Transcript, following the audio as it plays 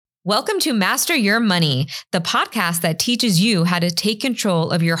Welcome to Master Your Money, the podcast that teaches you how to take control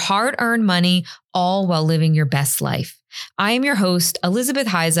of your hard-earned money, all while living your best life. I am your host, Elizabeth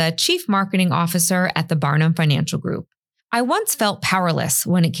Heiza, Chief Marketing Officer at the Barnum Financial Group. I once felt powerless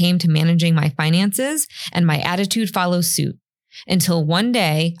when it came to managing my finances, and my attitude follows suit. Until one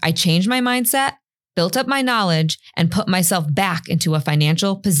day, I changed my mindset, built up my knowledge, and put myself back into a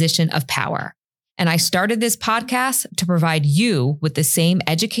financial position of power. And I started this podcast to provide you with the same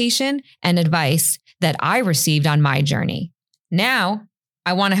education and advice that I received on my journey. Now,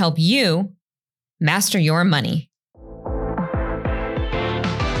 I want to help you master your money.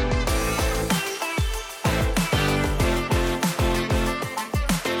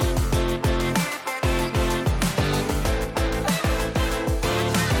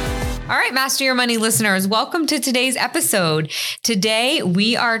 All right, Master Your Money listeners, welcome to today's episode. Today,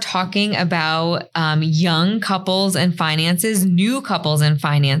 we are talking about young couples and finances, new couples and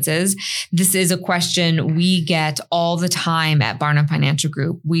finances. This is a question we get all the time at Barnum Financial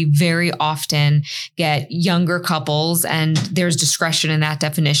Group. We very often get younger couples, and there's discretion in that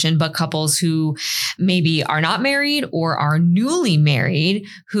definition, but couples who maybe are not married or are newly married,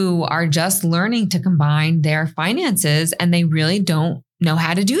 who are just learning to combine their finances, and they really don't know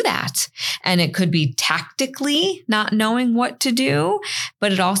how to do that. And it could be tactically not knowing what to do,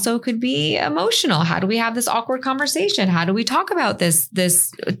 but it also could be emotional. How do we have this awkward conversation? How do we talk about this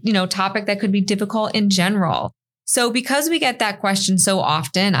topic that could be difficult in general? So because we get that question so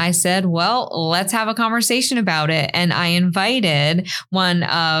often, I said, well, let's have a conversation about it. And I invited one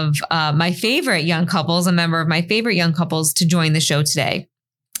of my favorite young couples, a member of my favorite young couples, to join the show today.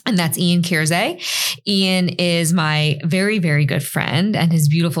 And that's Ian Kierzay. Ian is my very, very good friend, and his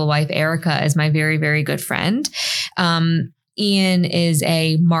beautiful wife, Erica, is my very, very good friend. Ian is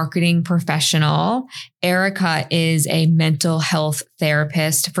a marketing professional. Erica is a mental health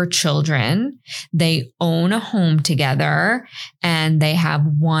therapist for children. They own a home together, and they have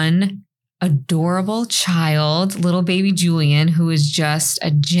one adorable child, little baby Julian, who is just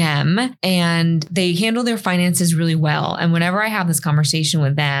a gem, and they handle their finances really well. And whenever I have this conversation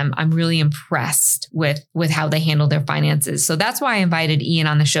with them, I'm really impressed with how they handle their finances. So that's why I invited Ian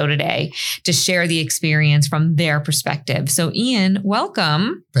on the show today to share the experience from their perspective. So Ian,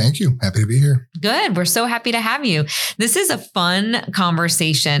 welcome. Thank you. Happy to be here. Good. We're so happy to have you. This is a fun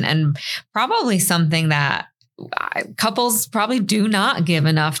conversation, and probably something that couples probably do not give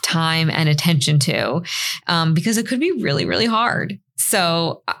enough time and attention to, because it could be really, really hard.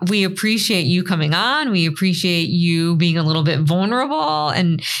 So we appreciate you coming on. We appreciate you being a little bit vulnerable.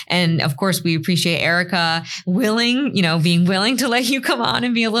 And of course, we appreciate Erica being willing to let you come on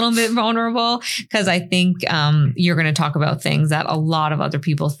and be a little bit vulnerable, because I think you're going to talk about things that a lot of other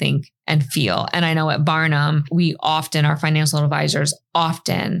people think and feel. And I know at Barnum, our financial advisors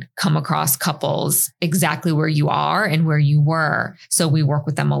often come across couples exactly where you are and where you were. So we work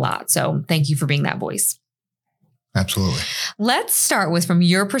with them a lot. So thank you for being that voice. Absolutely. Let's start with, from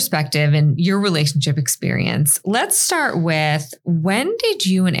your perspective and your relationship experience, let's start with, when did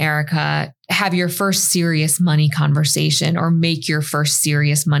you and Erica have your first serious money conversation or make your first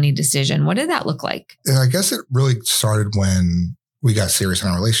serious money decision? What did that look like? I guess it really started when we got serious in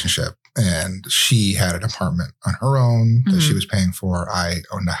our relationship, and she had an apartment on her own that she was paying for. I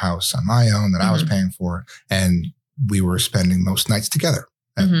owned a house on my own that I was paying for, and we were spending most nights together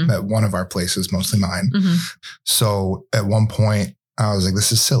at one of our places, mostly mine. So at one point I was like,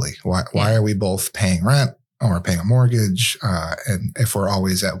 this is silly. Why are we both paying rent or paying a mortgage? And if we're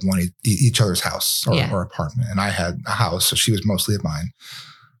always at each other's house or apartment, and I had a house, so she was mostly at mine.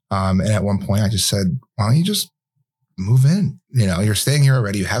 And at one point I just said, why don't you just move in? You're staying here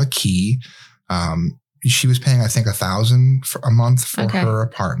already. You have a key. She was paying, I think, $1,000 a month for her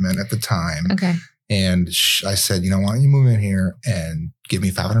apartment at the time. Okay. And I said, why don't you move in here and give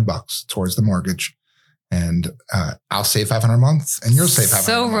me $500 towards the mortgage, and I'll save $500 a month, and you'll save $500.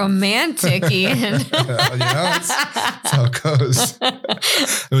 So romantic, Ian. That's how it goes.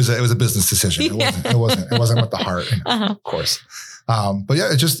 It was a business decision. It wasn't with the heart, of course. But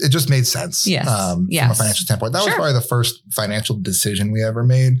yeah, it just made sense. Yes. From a financial standpoint. That was probably the first financial decision we ever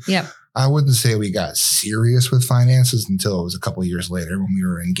made. Yep. I wouldn't say we got serious with finances until it was a couple of years later, when we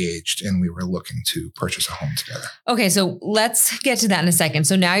were engaged and we were looking to purchase a home together. Okay, so let's get to that in a second.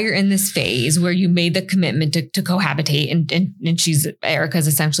 So now you're in this phase where you made the commitment to cohabitate, and Erica's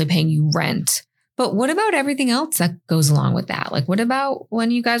essentially paying you rent. But what about everything else that goes along with that? Like, what about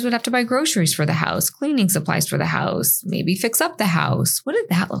when you guys would have to buy groceries for the house, cleaning supplies for the house, maybe fix up the house? What did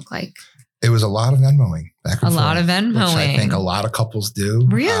that look like? It was a lot of Venmoing. Back and A lot forth, of Venmoing. which I think a lot of couples do.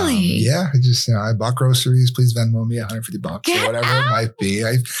 Really? Yeah. I just, I bought groceries. Please Venmo me $150 Get or whatever out. it might be.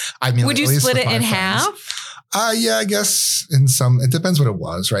 I mean, Would you at least split with it my in friends. half? Yeah, I guess it depends what it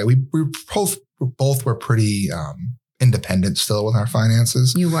was, right? We both were pretty independent still with our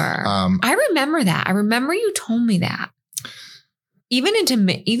finances. You were. I remember that. I remember you told me that. Even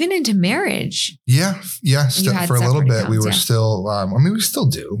into marriage. Yeah. had For a little separate bit, we accounts, were yeah. still. We still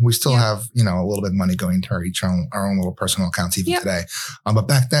do. We still Yep. have a little bit of money going to our own little personal accounts even Yep. today. But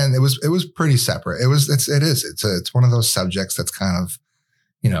back then, it was pretty separate. It's one of those subjects that's kind of,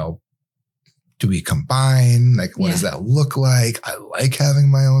 do we combine? Like, what does that look like? I like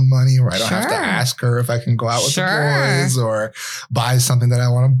having my own money where I don't have to Sure. ask her if I can go out with Sure. the boys or buy something that I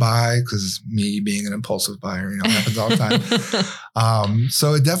want to buy, because me being an impulsive buyer, happens all the time.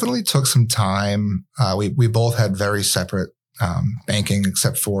 So it definitely took some time. We both had very separate banking,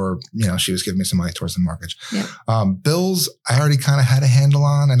 except for, she was giving me some money towards the mortgage. Yep. Bills, I already kind of had a handle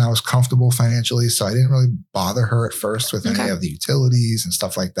on, and I was comfortable financially. So I didn't really bother her at first with any of the utilities and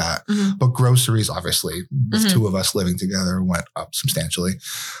stuff like that. Mhm. But groceries, obviously, with Mhm. two of us living together, went up substantially.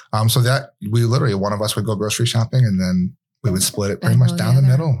 So that we literally, one of us would go grocery shopping, and then we would split it pretty much Venmo down the the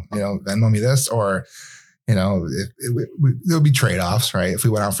middle. Venmo me this, or there would be trade-offs, right? If we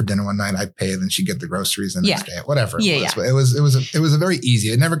went out for dinner one night, I'd pay, then she'd get the groceries the next day, whatever it was. But it was a very easy.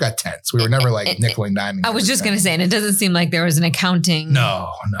 It never got tense. We were never like nickel and diming. I was just going to say, and it doesn't seem like there was an accounting. No.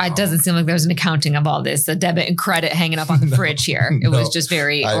 It doesn't seem like there was an accoting of all this, the debit and credit hanging up on the fridge here. It was just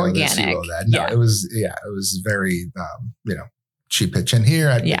very organic. No, it was very, she'd pitch in here,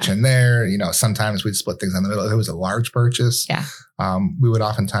 I'd pitch in there. Sometimes we'd split things in the middle. If it was a large purchase, we would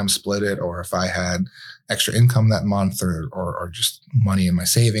oftentimes split it. Or if I had extra income that month or just money in my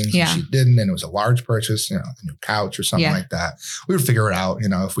savings and she didn't, and it was a large purchase, a new couch or something like that, we would figure it out.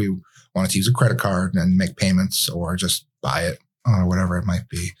 If we wanted to use a credit card and make payments or just buy it or whatever it might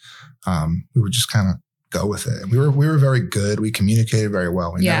be, we would just kind of go with it. And we were very good. We communicated very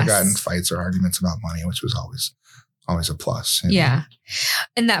well. We never got in fights or arguments about money, which was always a plus. Yeah.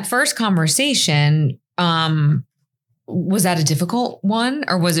 And that first conversation, was that a difficult one,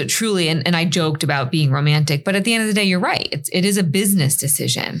 or was it truly, and I joked about being romantic, but at the end of the day, you're right. It is a business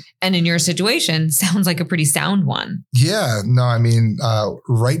decision. And in your situation, sounds like a pretty sound one. Yeah, no, I mean,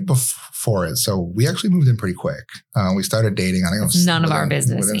 right before it. So we actually moved in pretty quick. We started dating. I think it was none of our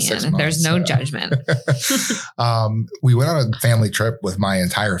business, within 6 Ian. months. There's no judgment. We went on a family trip with my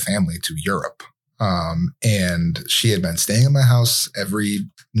entire family to Europe. And she had been staying in my house every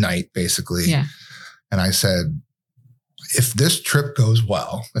night, basically. Yeah. And I said, if this trip goes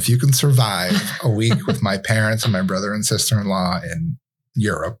well, if you can survive a week with my parents and my brother and sister-in-law in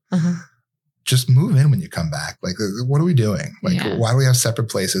Europe, just move in when you come back. Like, what are we doing? Like, why do we have separate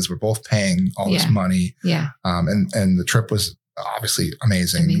places? We're both paying all this money. Yeah. And the trip was obviously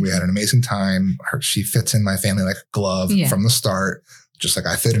amazing. We had an amazing time. She fits in my family like a glove from the start. Just like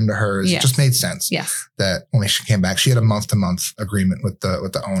I fit into hers. It just made sense. Yes. That when she came back, she had a month-to-month agreement with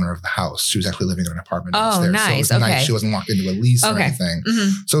the owner of the house. She was actually living in an apartment upstairs. Oh, nice. So it was Okay. nice. She wasn't locked into a lease or anything.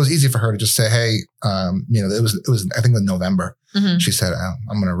 So it was easy for her to just say, hey, it was I think in November. She said,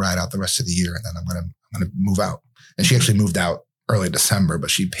 I'm going to ride out the rest of the year, and then I'm going to move out. And she actually moved out early December,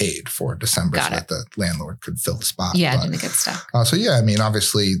 but she paid for December so that the landlord could fill the spot. Yeah, didn't get stuck. So yeah, I mean,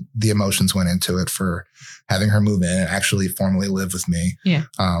 obviously the emotions went into it for having her move in and actually formally live with me. Yeah.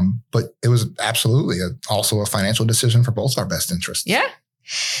 But it was absolutely also a financial decision for both our best interests. Yeah.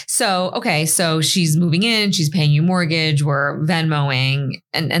 So, okay. So she's moving in, she's paying you mortgage, we're Venmoing.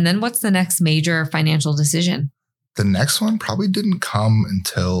 And then what's the next major financial decision? The next one probably didn't come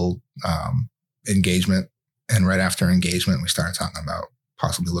until engagement. And right after engagement, we started talking about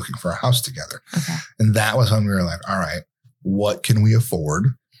possibly looking for a house together. Okay. And that was when we were like, all right, what can we afford?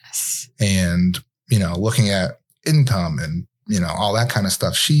 Yes. And, looking at income and, all that kind of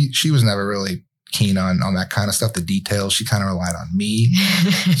stuff. She was never really keen on that kind of stuff, the details. She kind of relied on me.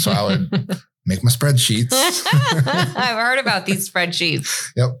 So I would make my spreadsheets. I've heard about these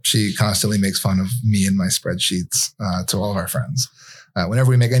spreadsheets. Yep. She constantly makes fun of me and my spreadsheets to all of our friends. Whenever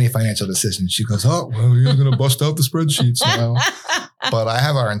we make any financial decisions, she goes, oh, well, you're going to bust out the spreadsheets now. But I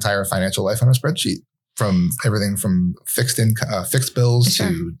have our entire financial life on a spreadsheet, from everything from fixed bills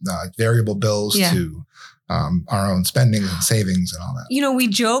to variable bills to our own spending and savings and all that. We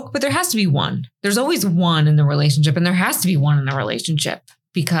joke, but there has to be one. There's always one in the relationship, and there has to be one in the relationship,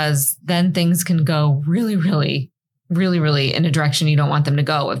 because then things can go really, really, really, really in a direction you don't want them to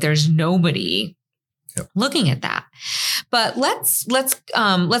go. If there's nobody looking at that. But let's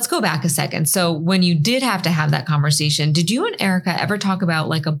go back a second. So when you did have to have that conversation, did you and Erica ever talk about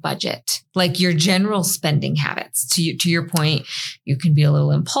like a budget, like your general spending habits? To your point, you can be a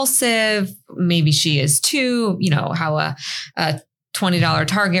little impulsive. Maybe she is too. You know how a $20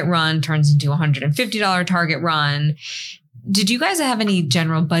 Target run turns into a $150 Target run. Did you guys have any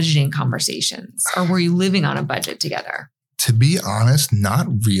general budgeting conversations, or were you living on a budget together? To be honest, not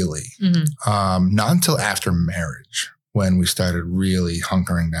really. Not until after marriage, when we started really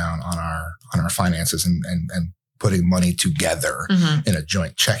hunkering down on our finances and putting money together in a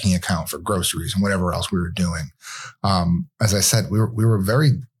joint checking account for groceries and whatever else we were doing. As I said, we were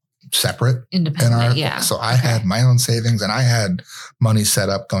very separate. Independent, So I had my own savings and I had money set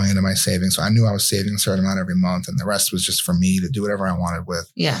up going into my savings. So I knew I was saving a certain amount every month, and the rest was just for me to do whatever I wanted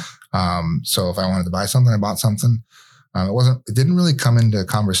with. So if I wanted to buy something, I bought something. It didn't really come into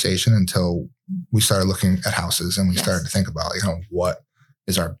conversation until we started looking at houses and we started to think about, what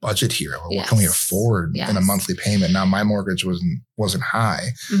is our budget here? What can we afford in a monthly payment? Now my mortgage wasn't high.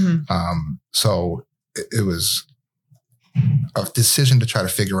 So it was a decision to try to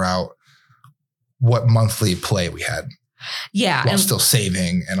figure out what monthly play we had. While still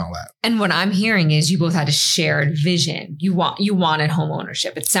saving and all that. And what I'm hearing is you both had a shared vision. You wanted home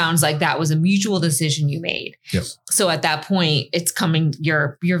ownership. It sounds like that was a mutual decision you made. So at that point, it's coming,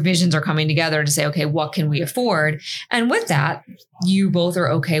 your visions are coming together to say, okay, what can we afford? And with that, you both are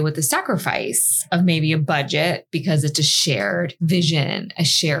okay with the sacrifice of maybe a budget because it's a shared vision, a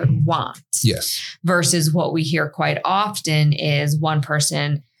shared want. Versus what we hear quite often is one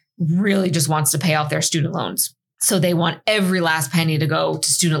person really just wants to pay off their student loans. So they want every last penny to go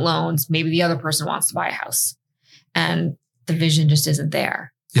to student loans. Maybe the other person wants to buy a house and the vision just isn't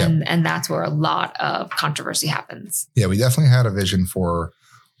there. And that's where a lot of controversy happens. Yeah, we definitely had a vision for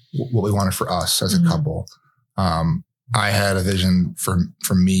what we wanted for us as a couple. I had a vision for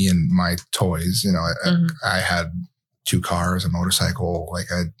me and my toys. I had 2 cars, a motorcycle.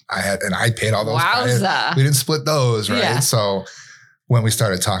 I paid all those. We didn't split those, right? So when we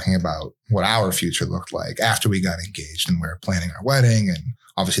started talking about what our future looked like after we got engaged and we were planning our wedding, and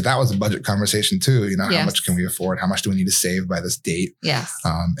obviously that was a budget conversation too. How much can we afford? How much do we need to save by this date?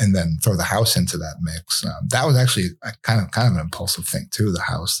 And then throw the house into that mix. That was actually a kind of an impulsive thing too. The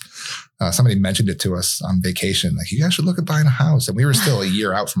house. Somebody mentioned it to us on vacation. Like, you guys should look at buying a house. And we were still a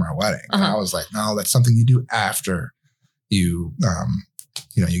year out from our wedding. And I was like, no, that's something you do after you,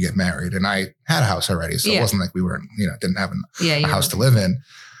 you get married. And I had a house already. So it wasn't like we were, didn't have a house to live in.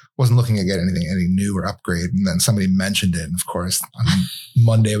 Wasn't looking to get anything new or upgrade. And then somebody mentioned it. And of course, on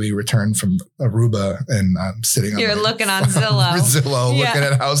Monday, we returned from Aruba and I'm sitting You're looking on Zillow. Looking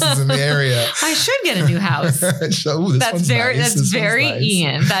at houses in the area. I should get a new house. That's very nice.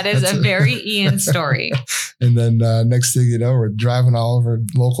 Ian. That is a very Ian story. And then next thing you know, we're driving all over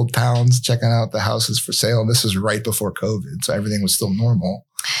local towns, checking out the houses for sale. And this was right before COVID. So everything was still normal.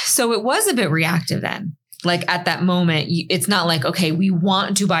 So it was a bit reactive then. Like at that moment, it's not like, okay, we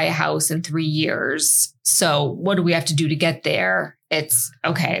want to buy a house in 3 years. So what do we have to do to get there? It's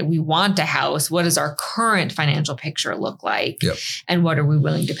okay, we want a house. What does our current financial picture look like? And what are we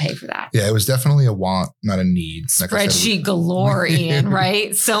willing to pay for that? Yeah, it was definitely a want, not a need. Spreadsheet galore, Ian,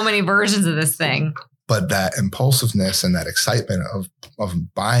 right? So many versions of this thing. But that impulsiveness and that excitement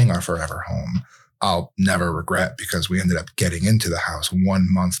of buying our forever home, I'll never regret, because we ended up getting into the house 1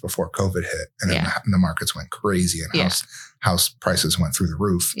 month before COVID hit, and then the markets went crazy and house prices went through the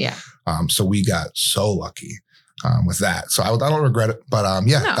roof. So we got so lucky with that. So I don't regret it, but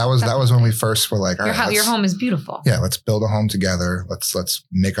that was when we first were like, all right, your home is beautiful. Yeah, let's build a home together. Let's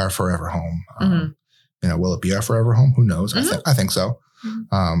make our forever home. Will it be our forever home? Who knows? I think so.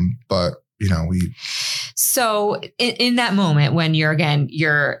 But we. So in that moment when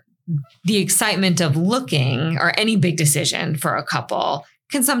you're the excitement of looking, or any big decision for a couple,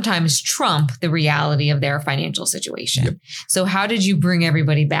 can sometimes trump the reality of their financial situation. So how did you bring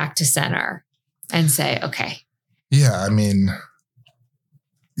everybody back to center and say, okay? Yeah, I mean,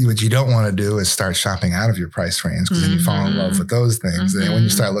 what you don't want to do is start shopping out of your price range, because then you fall in love with those things. And then when you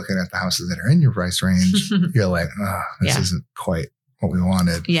start looking at the houses that are in your price range, you're like, oh, this isn't quite what we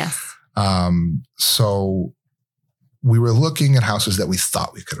wanted. So we were looking at houses that we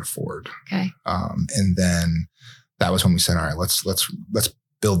thought we could afford. And then that was when we said, all right, let's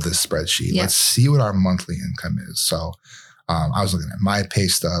build this spreadsheet. Let's see what our monthly income is. So I was looking at my pay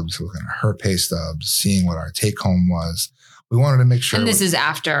stubs, looking at her pay stubs, seeing what our take home was. We wanted to make sure. And this is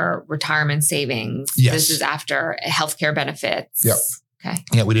after retirement savings. This is after healthcare benefits.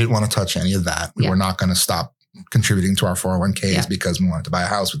 Yeah, we didn't want to touch any of that. We were not going to stop contributing to our 401ks because we wanted to buy a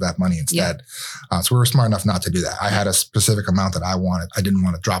house with that money instead. So we were smart enough not to do that. I had a specific amount that I didn't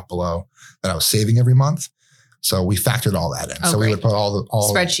want to drop below that I was saving every month. So we factored all that in. So we would put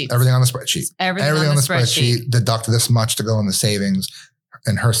all spreadsheets, everything on the spreadsheet, everything on the spreadsheet, deduct this much to go in the savings,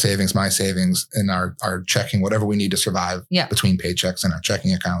 and her savings, my savings, and our checking, whatever we need to survive between paychecks and our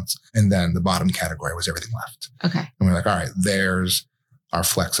checking accounts. And then the bottom category was everything left. Okay. And we're like, all right, there's our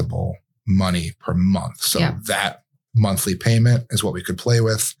flexible money per month. So that monthly payment is what we could play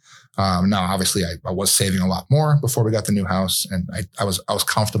with. Now, obviously, I was saving a lot more before we got the new house, and I was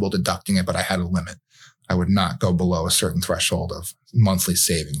comfortable deducting it, but I had a limit. I would not go below a certain threshold of monthly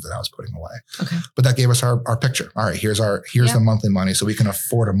savings that I was putting away. Okay. But that gave us our picture. All right, here's the monthly money. So we can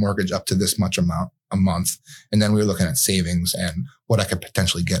afford a mortgage up to this much amount a month. And then we were looking at savings and what I could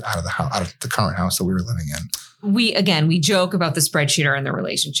potentially get out of the house, out of the current house that we were living in. We joke about the spreadsheeter in the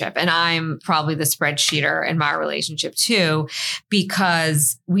relationship, and I'm probably the spreadsheeter in my relationship too,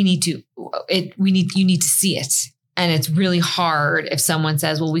 because you need to see it. And it's really hard if someone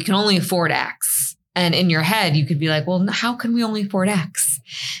says, well, we can only afford X. And in your head, you could be like, well, how can we only afford X?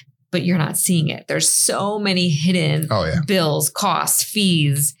 But you're not seeing it. There's so many hidden bills, costs,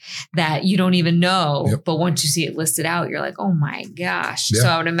 fees that you don't even know. Yep. But once you see it listed out, you're like, oh my gosh. Yep. So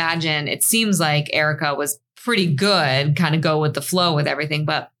I would imagine it seems like Erica was pretty good, kind of go with the flow with everything.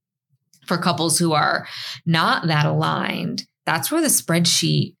 But for couples who are not that aligned, that's where the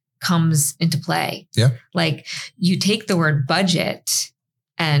spreadsheet comes into play. Yeah. Like you take the word budget,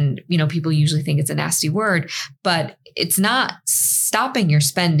 and, people usually think it's a nasty word, but it's not stopping your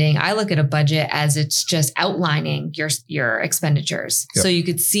spending. I look at a budget as it's just outlining your expenditures. Yep. So you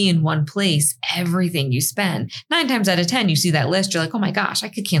could see in one place everything you spend. 9 times out of 10, you see that list. You're like, oh my gosh, I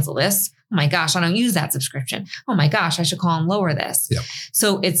could cancel this. Oh my gosh, I don't use that subscription. Oh my gosh, I should call and lower this. Yep.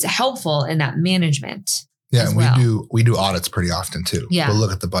 So it's helpful in that management. Yeah, and we do audits pretty often too. Yeah. We'll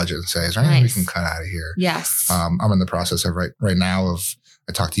look at the budget and say, is there anything we can cut out of here? Yes. I'm in the process of right now of,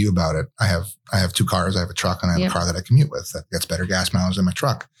 I talked to you about it. I have 2 cars. I have a truck and I have a car that I commute with that gets better gas mileage than my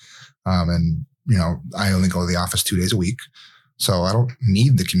truck. And I only go to the office 2 days a week. So I don't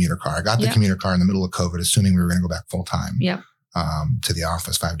need the commuter car. I got the commuter car in the middle of COVID, assuming we were going to go back full time. Yeah. To the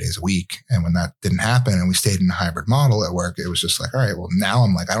office 5 days a week. And when that didn't happen and we stayed in a hybrid model at work, it was just like, all right, well, now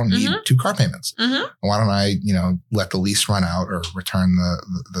I'm like, I don't need 2 car payments. Mm-hmm. Why don't I, let the lease run out or return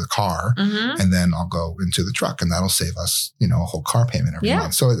the car and then I'll go into the truck and that'll save us, a whole car payment every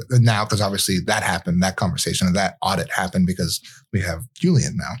month. So now, because obviously that happened, that conversation and that audit happened because we have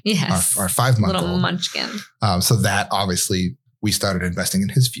Julian now, our 5-month-old. Little munchkin. So that obviously we started investing in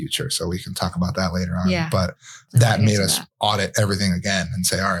his future. So we can talk about that later on. Yeah. But that made us audit everything again and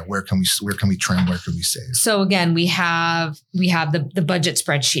say, all right, where can we trim? Where can we save? So again, we have the budget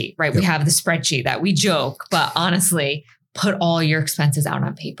spreadsheet, right? Yep. We have the spreadsheet that we joke, but honestly, put all your expenses out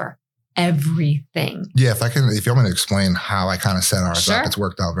on paper. Everything. Yeah. If you want me to explain how I kind of set ours up, it's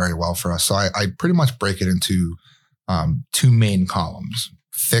worked out very well for us. So I pretty much break it into 2 main columns: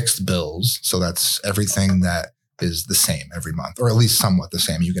 fixed bills. So that's everything that is the same every month, or at least somewhat the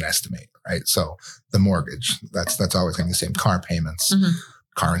same. You can estimate, right? So the mortgage, that's always going to be the same. Car payments,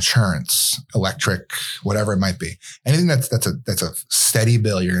 car insurance, electric, whatever it might be. Anything that's a steady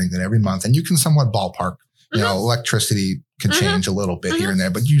bill you're going to get every month, and you can somewhat ballpark. Electricity can change a little bit here and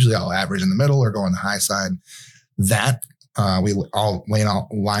there, but usually I'll average in the middle or go on the high side. That we all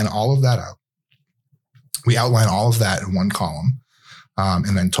line all of that out. We outline all of that in one column.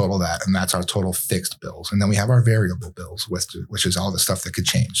 And then total that. And that's our total fixed bills. And then we have our variable bills, which is all the stuff that could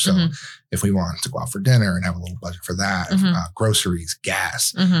change. So if we want to go out for dinner and have a little budget for that, groceries,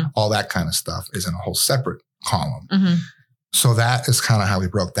 gas, all that kind of stuff is in a whole separate column. So that is kind of how we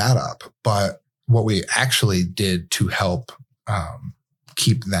broke that up. But what we actually did to help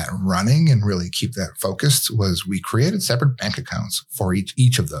keep that running and really keep that focused was we created separate bank accounts for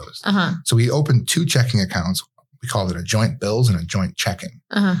each of those. So we opened 2 checking accounts. We called it a joint bills and a joint checking.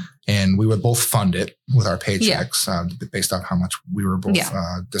 And we would both fund it with our paychecks based on how much we were both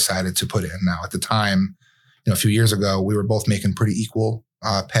decided to put in. Now, at the time, a few years ago, we were both making pretty equal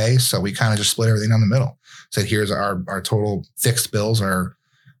pay. So we kind of just split everything down the middle. Said, here's our total fixed bills are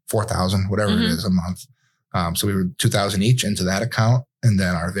 $4,000, whatever it is a month. So we were $2,000 each into that account. And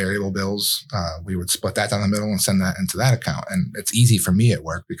then our variable bills, we would split that down the middle and send that into that account. And it's easy for me at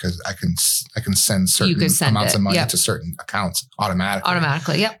work because I can send certain amounts of money to certain accounts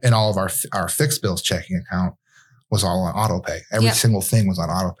automatically. Yep. And all of our fixed bills checking account was all on auto pay. Every single thing was on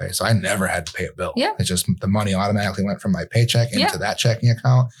auto pay. So I never had to pay a bill. It's just the money automatically went from my paycheck into that checking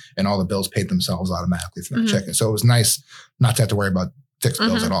account, and all the bills paid themselves automatically from that checking. So it was nice not to have to worry about fixed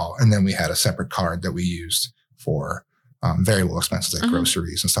bills at all. And then we had a separate card that we used for variable expenses like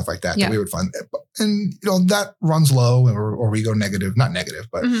groceries and stuff like that, Yeah. that we would fund. And, that runs low or we go negative, not negative,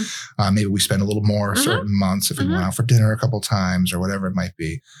 but maybe we spend a little more certain months if we went out for dinner a couple times or whatever it might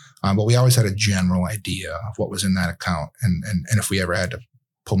be. But we always had a general idea of what was in that account. And if we ever had to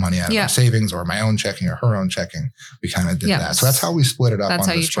pull money out of our savings or my own checking or her own checking, we kind of did that. So that's how we split it up on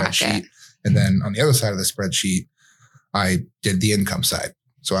the spreadsheet. And then on the other side of the spreadsheet, I did the income side.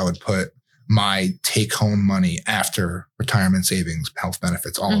 So I would put my take home money after retirement savings, health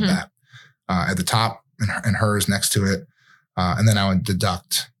benefits, all of that at the top and hers next to it. And then I would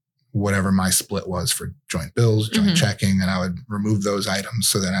deduct whatever my split was for joint bills, joint checking, and I would remove those items.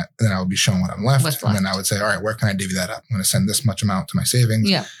 So then I would be shown what I'm left. And then I would say, all right, where can I divvy that up? I'm going to send this much amount to my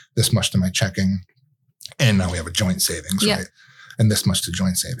savings, this much to my checking. And now we have a joint savings, right? And this much to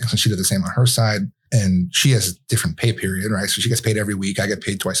joint savings. And she did the same on her side. And she has a different pay period, right? So she gets paid every week. I get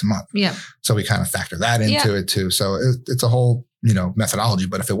paid twice a month. Yeah. So we kind of factor that into it too. So it's a whole, methodology.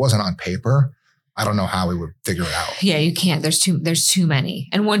 But if it wasn't on paper, I don't know how we would figure it out. Yeah, you can't. There's too many.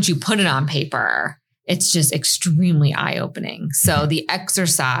 And once you put it on paper, it's just extremely eye-opening. So the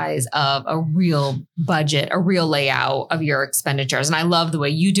exercise of a real budget, a real layout of your expenditures. And I love the way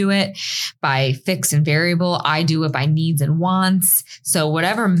you do it by fixed and variable. I do it by needs and wants. So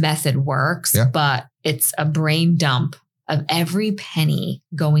whatever method works, but it's a brain dump of every penny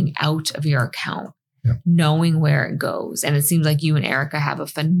going out of your account, knowing where it goes. And it seems like you and Erica have a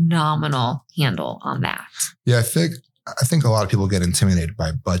phenomenal handle on that. Yeah, I think a lot of people get intimidated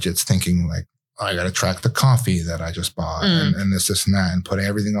by budgets thinking like, I got to track the coffee that I just bought and this and that and putting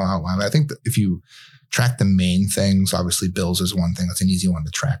everything all outline. I think that if you track the main things, obviously bills is one thing. That's an easy one to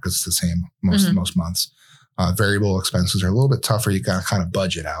track because it's the same most months. Variable expenses are a little bit tougher. You got to kind of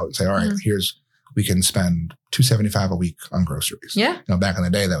budget out and say, all right, we can spend $275 a week on groceries. Yeah. Back in the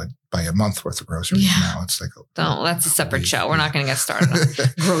day, that would buy a month worth of groceries. Yeah. Now it's like, that's a separate show. We're not going to get started on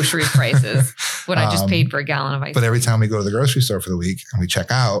grocery prices. What I just paid for a gallon of ice. But every time we go to the grocery store for the week and we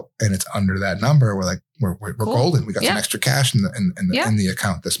check out and it's under that number, we're like, we're golden. We got some extra cash in the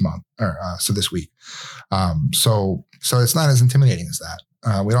account this month or so this week. So it's not as intimidating as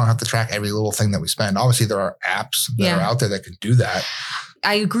that. We don't have to track every little thing that we spend. Obviously, there are apps that are out there that can do that.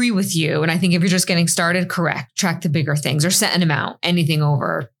 I agree with you. And I think if you're just getting started, correct, track the bigger things or set an amount, anything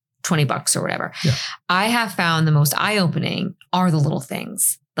over $20 or whatever. Yeah. I have found the most eye-opening are the little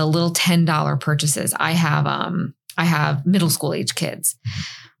things, the little $10 purchases. I have middle school age kids.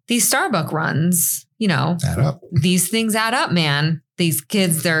 These Starbucks runs, add up. These things add up, man. These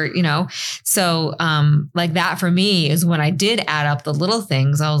kids, they're, so like that for me is when I did add up the little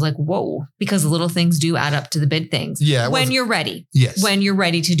things, I was like, whoa, because the little things do add up to the big things. Yeah. When you're ready. Yes. When you're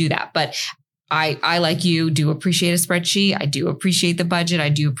ready to do that. But I like you, do appreciate a spreadsheet. I do appreciate the budget. I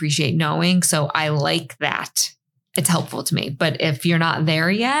do appreciate knowing. So I like that. It's helpful to me. But if you're not there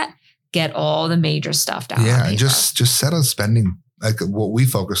yet, get all the major stuff down. Yeah. And just set a spending, like what we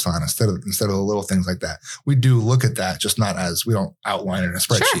focused on instead of the little things like that. We do look at that, just not as we don't outline it in a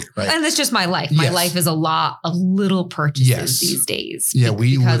spreadsheet, right? And that's just my life. My life is a lot of little purchases these days. Yeah,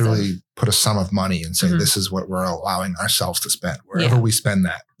 we literally put a sum of money and say, this is what we're allowing ourselves to spend. Wherever we spend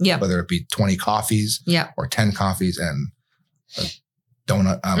that, whether it be 20 coffees or 10 coffees and a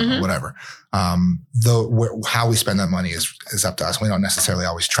donut, I don't know, whatever. How we spend that money is up to us. We don't necessarily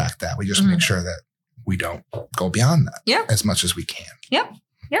always track that. We just make sure that we don't go beyond that as much as we can. Yep.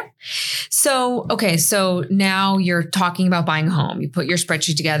 So, okay. So now you're talking about buying a home. You put your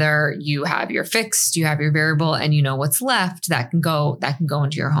spreadsheet together, you have your fixed, you have your variable, and you know what's left that can go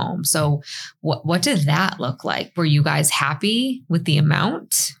into your home. So what did that look like? Were you guys happy with the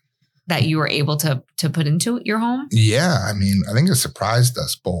amount that you were able to put into your home? Yeah. I mean, I think it surprised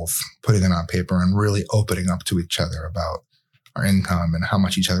us both putting it on paper and really opening up to each other about our income and how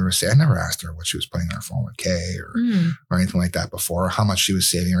much each other was saving. I never asked her what she was putting in her 401k or anything like that before, how much she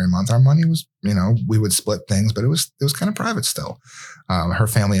was saving every month. Our money was, we would split things, but it was kind of private still. Her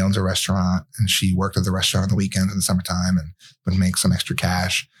family owns a restaurant and she worked at the restaurant on the weekends in the summertime and would make some extra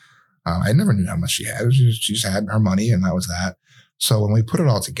cash. I never knew how much she had. She just had her money and that was that. So when we put it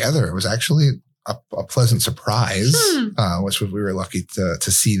all together, it was actually a pleasant surprise, which was, we were lucky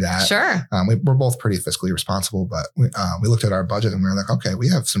to see that. Sure. We're both pretty fiscally responsible, but we looked at our budget and we were like, okay, we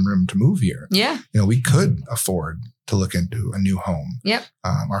have some room to move here. Yeah. We could afford to look into a new home. Yep.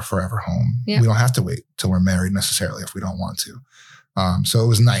 Our forever home. Yep. We don't have to wait till we're married necessarily if we don't want to. So it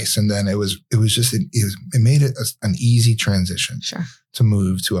was nice. And then it made it an easy transition to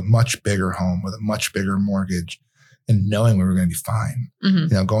move to a much bigger home with a much bigger mortgage. And knowing we were going to be fine,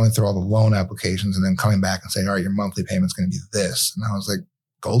 going through all the loan applications and then coming back and saying, all right, your monthly payment's going to be this. And I was like,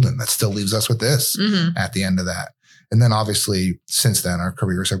 golden. That still leaves us with this at the end of that. And then obviously since then, our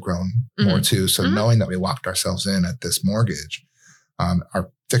careers have grown more too. So knowing that we locked ourselves in at this mortgage,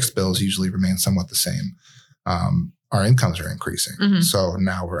 our fixed bills usually remain somewhat the same. Our incomes are increasing. So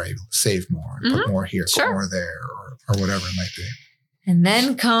now we're able to save more and put more here, put more there, or whatever it might be. And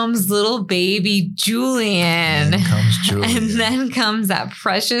then comes little baby Julian. And then comes that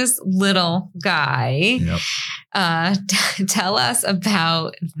precious little guy. Tell us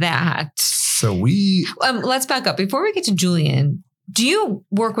about that. So we... let's back up. Before we get to Julian, do you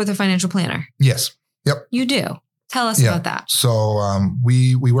work with a financial planner? Yes. Yep. You do. Tell us about that. So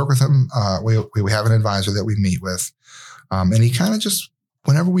we work with him. We have an advisor that we meet with. And he kind of just,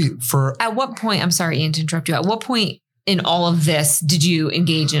 At what point, I'm sorry, Ian, to interrupt you. At what point in all of this did you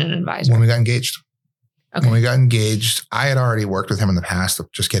engage in an advisor? When we got engaged. Okay. When we got engaged, I had already worked with him in the past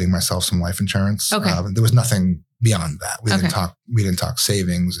of just getting myself some life insurance. Okay. There was nothing beyond that. We didn't talk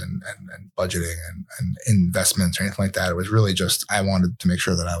savings and budgeting and investments or anything like that. It was really just, I wanted to make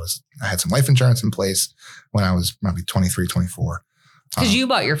sure that I had some life insurance in place when I was maybe 23, 24. Because you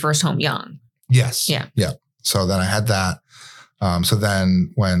bought your first home young. Yes. Yeah. Yeah. So then I had that. So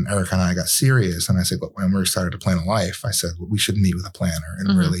then when Erica and I got serious and I said, look, when we started to plan a life, I said, well, we should meet with a planner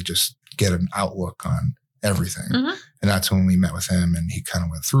and really just get an outlook on everything. And that's when we met with him and he kind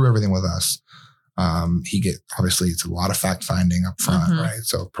of went through everything with us. Obviously it's a lot of fact finding up front, right?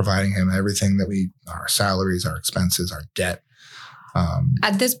 So providing him everything that our salaries, our expenses, our debt.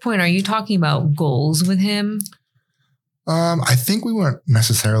 At this point, are you talking about goals with him? I think we weren't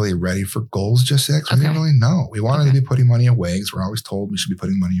necessarily ready for goals just yet. We didn't really know. We wanted to be putting money away because we're always told we should be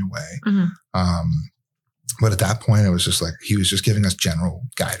putting money away. But at that point, it was just like, he was just giving us general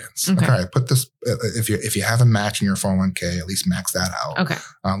guidance. Okay. All right, put this, if you have a match in your 401k, at least max that out. Okay.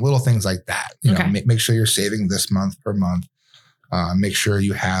 Little things like that. You know, make sure you're saving this month per month. Make sure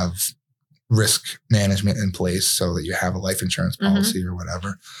you have risk management in place so that you have a life insurance policy or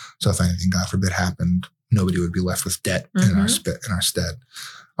whatever. So if anything, God forbid, happened, nobody would be left with debt in our stead.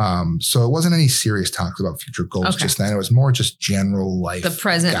 So it wasn't any serious talks about future goals just then. It was more just general life. The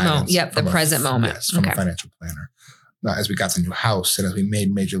present moment. Yep. The present moment. Yes, from a financial planner. Now, as we got the new house and as we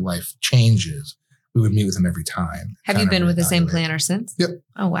made major life changes, we would meet with him every time. Have you been with the same planner since? Yep.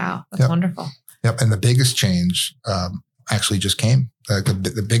 Oh, wow. That's wonderful. Yep. And the biggest change actually just came.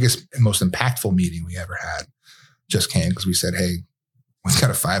 The biggest and most impactful meeting we ever had just came because we said, hey, we've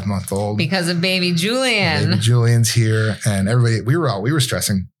got a 5-month-old. Because of baby Julian. Baby Julian's here. And everybody, we were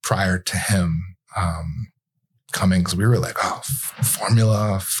stressing prior to him coming because we were like, oh,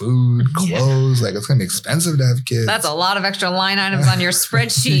 formula, food, clothes. Like, it's going to be expensive to have kids. That's a lot of extra line items on your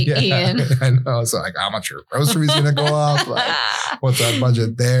spreadsheet, Ian. I know. So like, how much your groceries going to go up? Like, what's our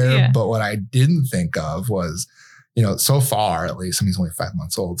budget there? Yeah. But what I didn't think of was, you know, so far, at least, I mean, he's only 5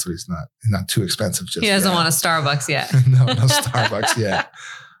 months old, so he's not too expensive. He doesn't want a Starbucks yet. no Starbucks yet.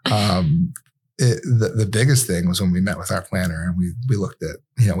 The biggest thing was when we met with our planner and we looked at,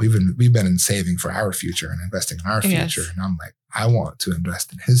 you know, we've been in saving for our future and investing in our future. And I'm like, I want to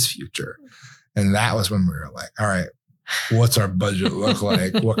invest in his future. And that was when we were like, all right, what's our budget look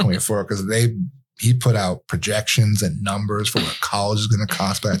like? What can we afford? Because he put out projections and numbers for what college is going to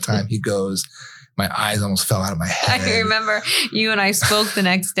cost by the time he goes. My eyes almost fell out of my head. I remember you and I spoke the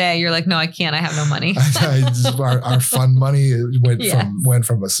next day. You're like, no, I can't. I have no money. Our fund money went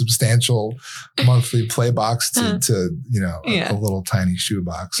from a substantial monthly play box to you know, a little tiny shoe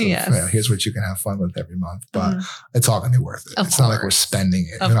box. So, here's what you can have fun with every month. But it's all going to be worth it. It's not like we're spending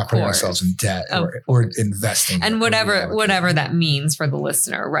it. We're not putting ourselves in debt. We're investing. And whatever that means for the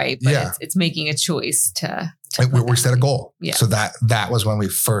listener, right? But it's making a choice to we set a goal. Yeah. So that was when we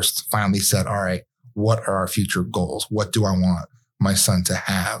first finally said, all right, what are our future goals? What do I want my son to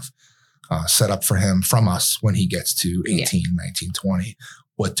have set up for him from us when he gets to 18, 19, 20?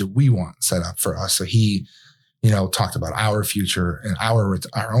 What do we want set up for us? So he, you know, talked about our future and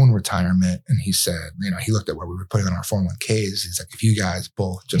our own retirement. And he said, you know, he looked at what we were putting on our 401ks. He's like, if you guys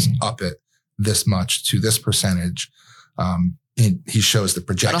both just up it this much to this percentage, he shows the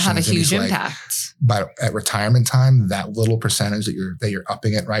projections. It'll have a huge impact. But at retirement time, that little percentage that you're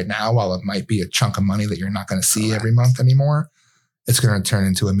upping it right now, while it might be a chunk of money that you're not going to see every month anymore, it's going to turn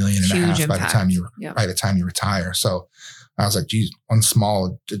into $1.5 million by the time you retire. So I was like, geez, one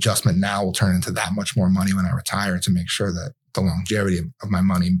small adjustment now will turn into that much more money when I retire to make sure that the longevity of my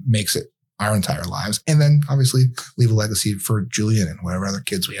money makes it our entire lives. And then obviously leave a legacy for Julian and whatever other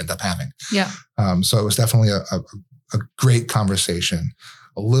kids we end up having. Yeah. So it was definitely a great conversation,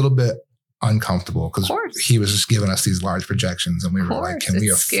 a little bit uncomfortable because he was just giving us these large projections and we were like, can we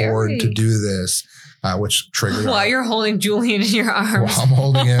afford to do this? which triggered while you're holding Julian in your arms. While I'm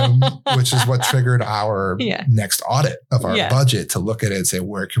holding him, which is what triggered our Yeah. next audit of our Yeah. budget to look at it and say,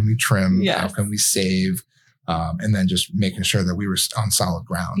 where can we trim? Yes. How can we save? And then just making sure that we were on solid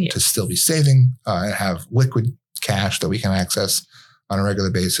ground Yeah. to still be saving and have liquid cash that we can access on a regular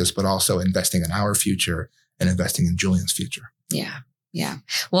basis, but also investing in our future and investing in Julian's future. Yeah. Yeah.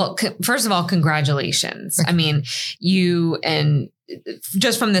 Well, first of all, congratulations. Thank I mean, you and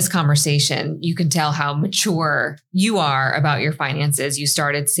just from this conversation, you can tell how mature you are about your finances. You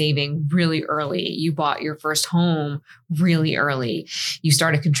started saving really early. You bought your first home really early. You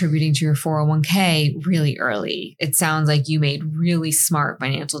started contributing to your 401k really early. It sounds like you made really smart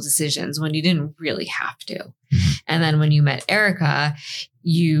financial decisions when you didn't really have to. Mm-hmm. And then when you met Erica,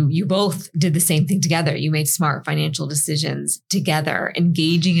 you both did the same thing together. You made smart financial decisions together.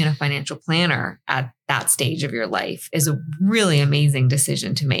 Engaging in a financial planner at that stage of your life is a really amazing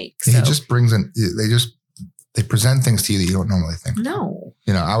decision to make. And he just brings in, they present things to you that you don't normally think. No.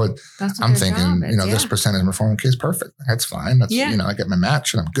 I'm thinking, this percentage of my 401k is perfect. That's fine. That's, I get my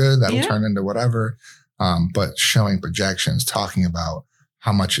match and I'm good. That'll turn into whatever. But showing projections, talking about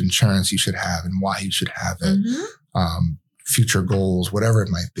how much insurance you should have and why you should have it. Mm-hmm. Future goals, whatever it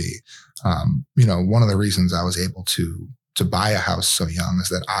might be. One of the reasons I was able to buy a house so young is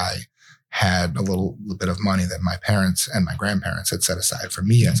that I had a little bit of money that my parents and my grandparents had set aside for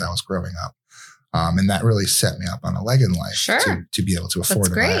me as I was growing up. And that really set me up on a leg in life to be able to afford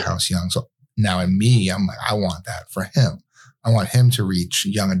to buy a house young. So now in me, I'm like, I want that for him. I want him to reach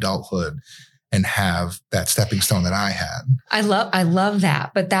young adulthood and have that stepping stone that I had. I love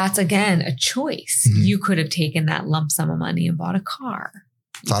that. But that's, again, a choice. Mm-hmm. You could have taken that lump sum of money and bought a car.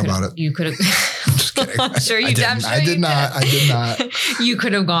 Thought about it. You could have. I'm just kidding. I'm sure you did. I did not. You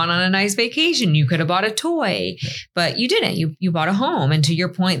could have gone on a nice vacation. You could have bought a toy, but you didn't. You bought a home. And to your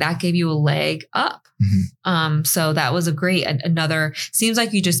point, that gave you a leg up. Mm-hmm. So that was seems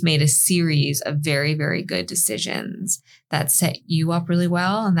like you just made a series of very, very good decisions that set you up really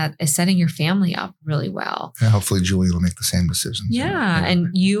well and that is setting your family up really well. And hopefully Julie will make the same decisions. Yeah. And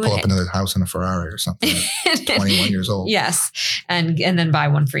you pull up another house in a Ferrari or something at 21 years old. Yes. And then buy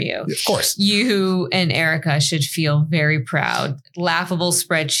one for you. Of course. You and Erica should feel very proud. Laughable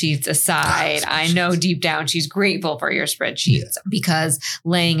spreadsheets aside, I know deep down she's grateful for your spreadsheets because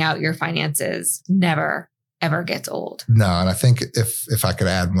laying out your finances never, ever gets old. No. And I think if I could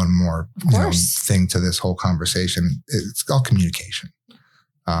add one more thing to this whole conversation, it's all communication.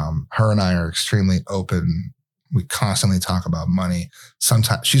 Her and I are extremely open. We constantly talk about money.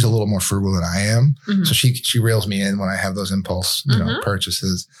 Sometimes she's a little more frugal than I am. Mm-hmm. So she reels me in when I have those impulse,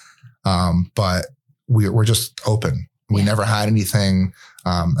 purchases. But we're just open. We never hide anything.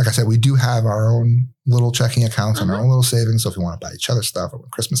 Like I said, we do have our own little checking accounts and our own little savings. So if we want to buy each other stuff or when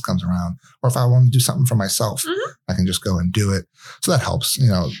Christmas comes around, or if I want to do something for myself, I can just go and do it. So that helps,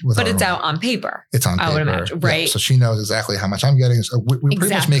 but it's out on paper. It's on paper. I would imagine, right? Yeah, so she knows exactly how much I'm getting. So we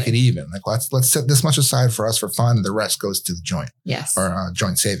pretty much make it even. Like let's set this much aside for us for fun, and the rest goes to the joint. Yes. Or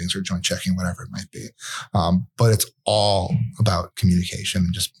joint savings or joint checking, whatever it might be. But it's all about communication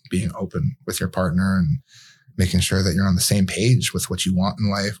and just being open with your partner and making sure that you're on the same page with what you want in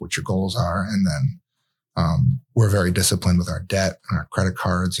life, what your goals are. And then we're very disciplined with our debt and our credit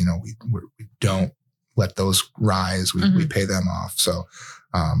cards. We don't let those rise. We pay them off. So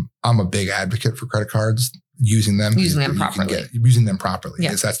I'm a big advocate for credit cards, using them properly. Using them properly.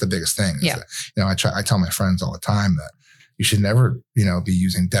 Yeah. That's the biggest thing. Yeah. That, I tell my friends all the time that you should never, be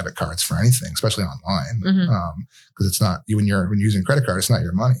using debit cards for anything, especially online. Because it's not, when you're using a credit card, it's not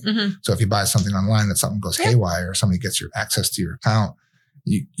your money. Mm-hmm. So if you buy something online that something goes haywire or somebody gets your access to your account,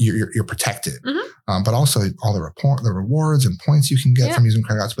 you're protected. Mm-hmm. But also all the rewards and points you can get from using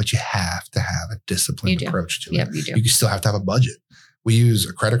credit cards, but you have to have a disciplined approach to it. You do. You still have to have a budget. We use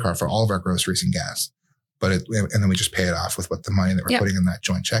a credit card for all of our groceries and gas, and then we just pay it off with the money that we're putting in that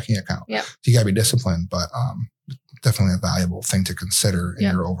joint checking account. Yeah. So you gotta be disciplined, but definitely a valuable thing to consider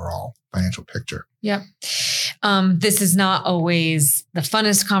in your overall financial picture. Yep. This is not always the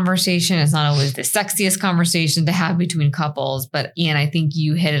funnest conversation. It's not always the sexiest conversation to have between couples, but Ian, I think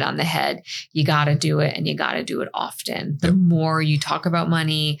you hit it on the head. You got to do it, and you got to do it often. The more you talk about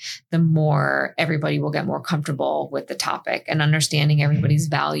money, the more everybody will get more comfortable with the topic and understanding everybody's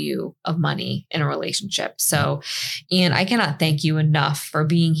value of money in a relationship. So, Ian, I cannot thank you enough for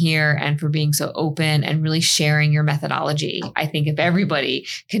being here and for being so open and really sharing your methodology. I think if everybody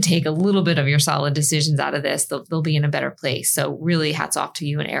can take a little bit of your solid decisions out of this, they'll be in a better place. So really hats off to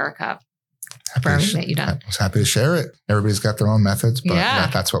you and Erica for everything that you've done. I was happy to share it. Everybody's got their own methods, but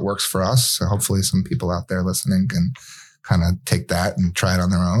that's what works for us. So hopefully some people out there listening can kind of take that and try it on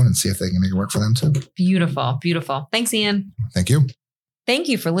their own and see if they can make it work for them too. Beautiful. Beautiful. Thanks, Ian. Thank you. Thank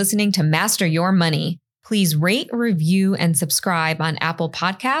you for listening to Master Your Money. Please rate, review, and subscribe on Apple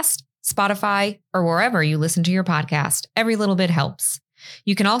Podcast, Spotify, or wherever you listen to your podcast. Every little bit helps.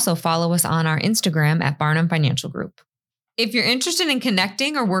 You can also follow us on our Instagram at Barnum Financial Group. If you're interested in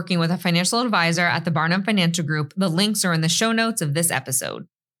connecting or working with a financial advisor at the Barnum Financial Group, the links are in the show notes of this episode.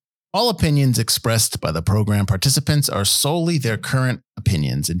 All opinions expressed by the program participants are solely their current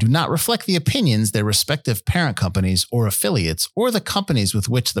opinions and do not reflect the opinions their respective parent companies or affiliates or the companies with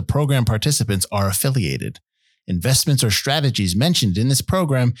which the program participants are affiliated. Investments or strategies mentioned in this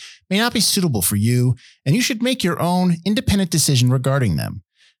program may not be suitable for you, and you should make your own independent decision regarding them.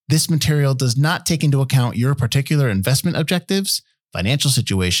 This material does not take into account your particular investment objectives, financial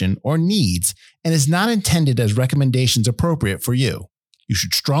situation, or needs, and is not intended as recommendations appropriate for you. You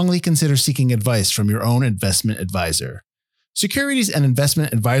should strongly consider seeking advice from your own investment advisor. Securities and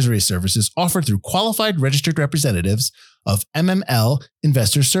investment advisory services offered through qualified registered representatives of MML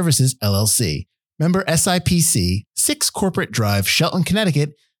Investor Services, LLC. Member SIPC, 6 Corporate Drive, Shelton,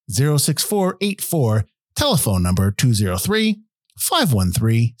 Connecticut, 06484, telephone number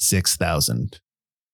 203-513-6000.